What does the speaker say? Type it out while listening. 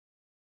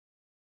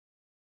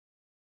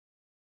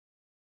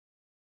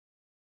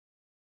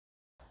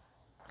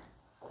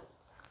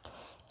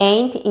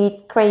Ain't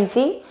it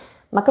crazy?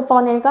 마크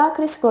버넬과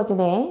크리스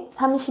고든의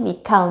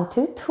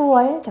 32카운트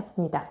 2월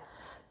작품입니다.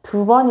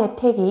 두 번의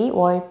택이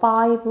월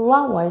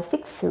 5와 월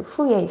 6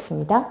 후에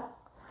있습니다.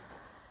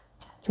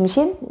 자,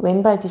 중심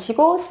왼발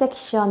두시고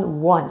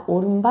섹션 1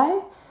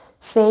 오른발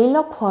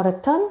세일러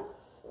쿼터턴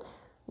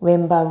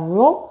왼발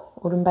록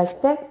오른발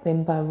스텝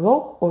왼발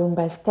록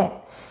오른발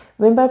스텝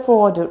왼발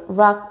forward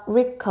rock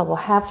recover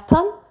half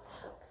turn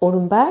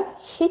오른발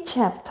hitch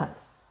half turn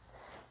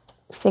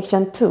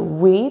섹션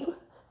 2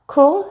 weave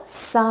cross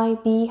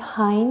side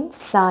behind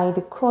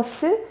side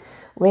cross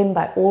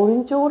왼발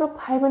오른쪽으로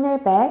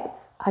 8분의 100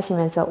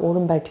 하시면서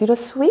오른발 뒤로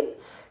sweep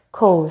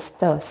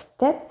coaster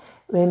step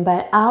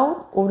왼발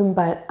out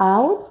오른발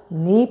out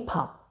knee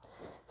pop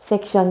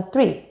섹션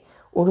 3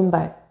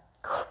 오른발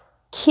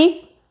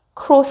kick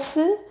cross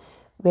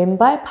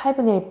왼발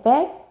 8분의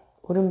 100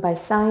 오른발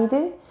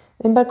사이드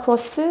왼발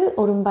크로스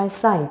오른발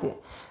사이드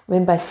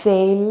왼발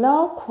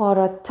세일러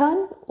쿼터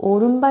턴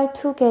오른발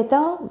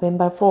투게더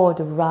왼발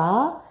forward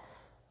rock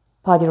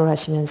바디롤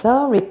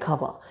하시면서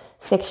recover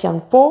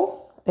섹션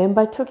 4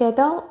 왼발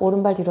투게더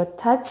오른발 뒤로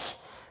touch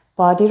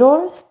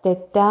바디롤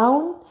step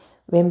down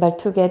왼발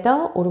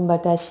투게더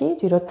오른발 다시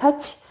뒤로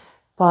touch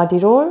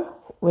바디롤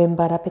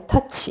왼발 앞에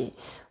터치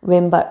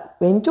왼발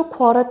왼쪽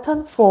쿼터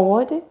턴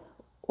forward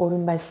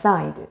오른발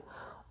사이드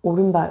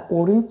오른발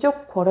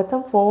오른쪽 쿼터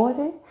턴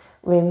forward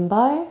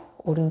왼발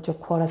오른쪽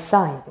쿼터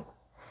사이드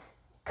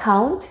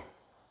count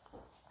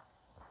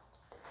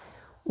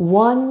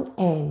 1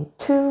 and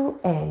 2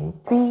 and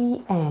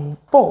 3 and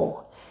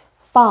 4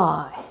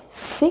 5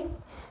 6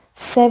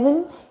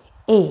 7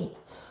 8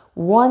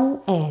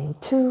 1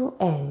 and 2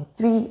 and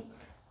 3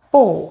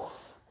 4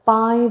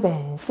 5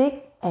 and 6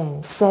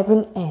 and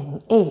 7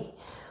 and 8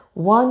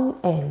 1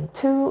 and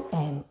 2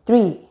 and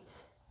 3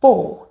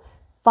 4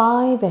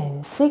 5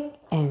 and 6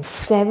 and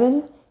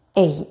 7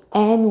 8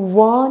 and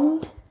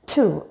 1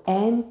 2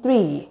 and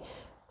 3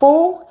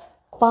 4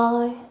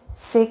 5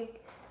 6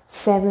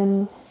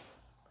 7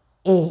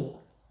 8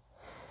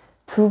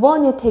 두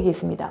번의 택이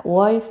있습니다.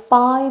 월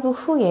 5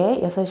 후에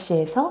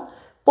 6시에서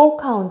 4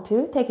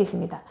 카운트 택이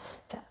있습니다.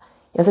 자,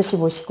 6시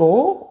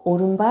보시고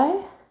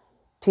오른발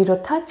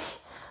뒤로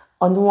터치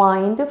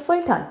unwind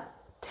full turn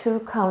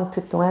 2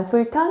 카운트 동안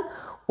full turn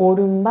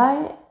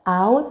오른발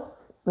out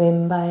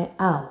왼발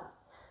out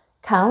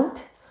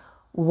count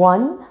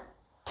 1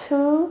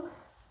 2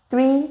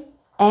 3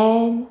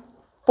 and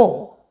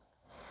 4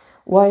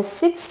 월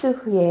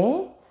 6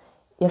 후에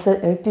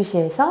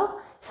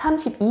 12시에서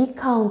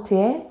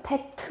 32카운트의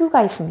택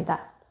 2가 있습니다.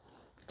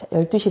 자,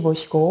 12시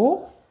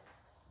보시고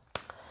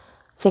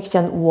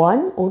섹션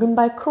 1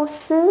 오른발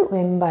크로스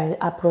왼발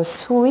앞으로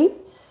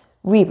sweep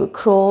weave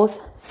cross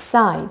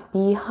side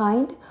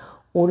behind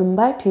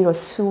오른발 뒤로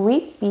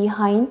sweep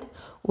behind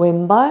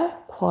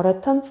왼발 quarter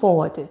turn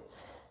forward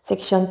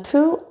섹션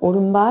 2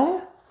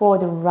 오른발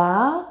forward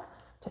rock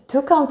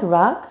 2 count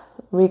rock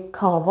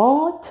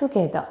recover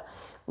together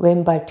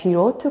왼발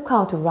뒤로 2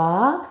 count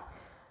rock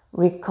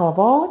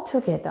recover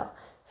together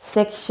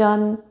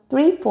섹션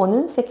 3,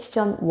 4는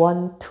섹션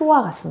 1,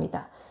 2와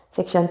같습니다.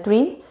 섹션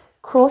 3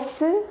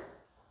 cross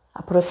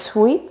앞으로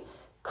sweep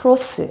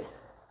cross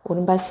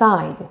오른발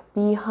side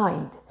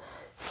behind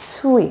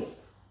sweep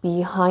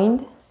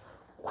behind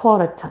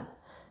quarter turn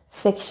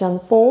섹션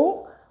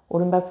 4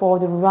 오른발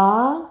forward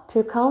rock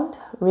 2 count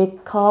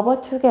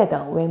recover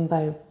together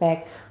왼발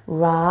back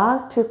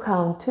rock 2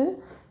 count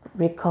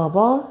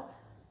recover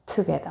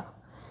together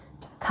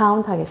자,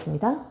 count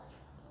하겠습니다.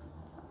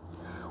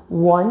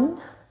 1,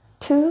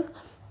 2,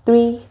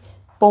 3,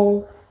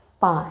 4,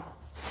 5,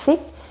 6,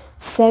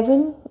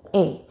 7,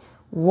 8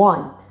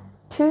 1,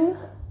 2,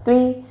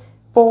 3,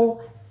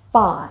 4,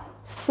 5,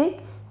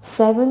 6,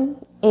 7,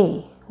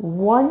 8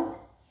 1,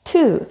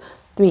 2,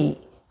 3,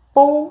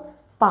 4,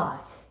 5,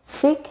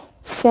 6,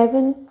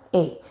 7,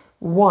 8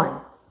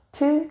 1,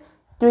 2,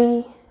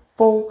 3,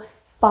 4,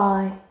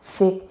 5,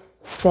 6,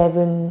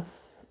 7,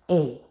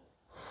 8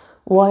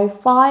 월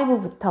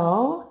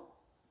 5부터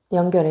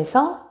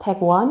연결해서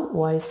택 1,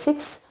 월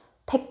 6,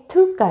 택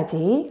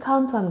 2까지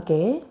카운트와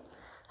함께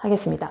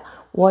하겠습니다.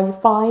 월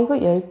 5,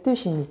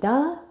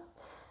 12시입니다.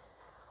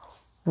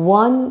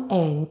 1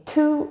 and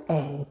 2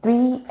 and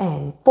 3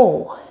 and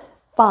 4,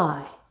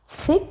 5,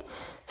 6,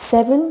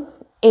 7,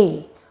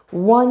 8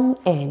 1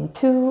 and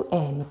 2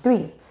 and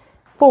 3,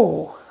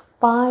 4,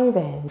 5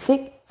 and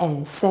 6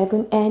 and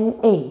 7 and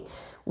 8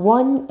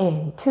 1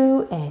 and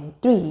 2 and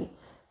 3,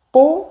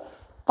 4,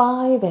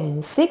 5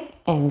 and 6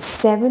 and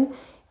 7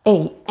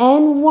 8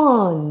 and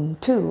 1,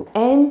 2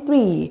 and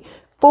 3,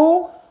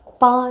 4,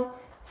 5,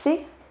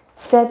 6,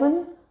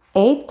 7,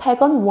 8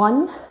 tag on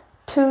 1,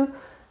 2,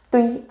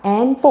 3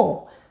 and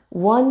 4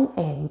 1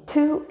 and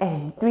 2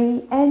 and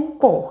 3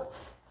 and 4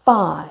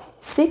 5,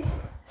 6,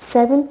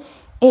 7,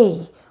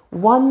 8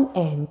 1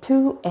 and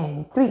 2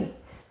 and 3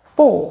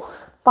 4,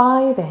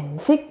 5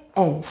 and 6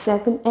 and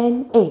 7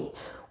 and 8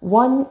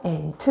 1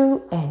 and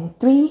 2 and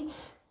 3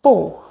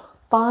 4,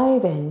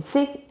 5 and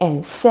 6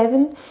 and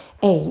 7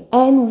 8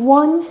 and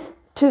 1,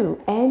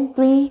 2 and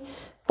 3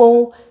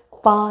 4,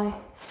 5,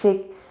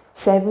 6,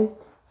 7,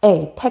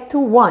 8. Take to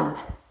 1,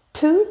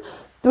 2,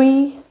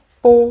 3,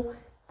 4,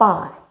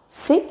 5,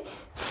 6,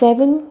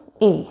 7,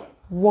 8.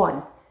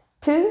 1,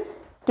 2,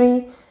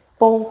 3,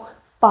 4,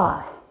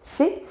 5,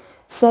 6,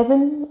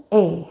 7,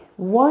 8.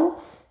 1,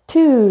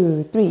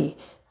 2, 3,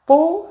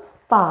 4,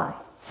 5,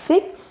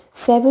 6,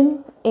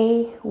 7,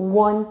 8.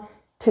 1,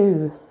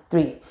 2,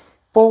 3,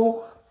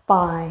 4,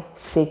 5,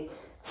 6,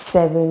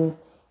 7,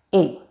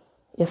 8.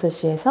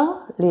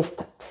 6시에서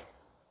리스타트.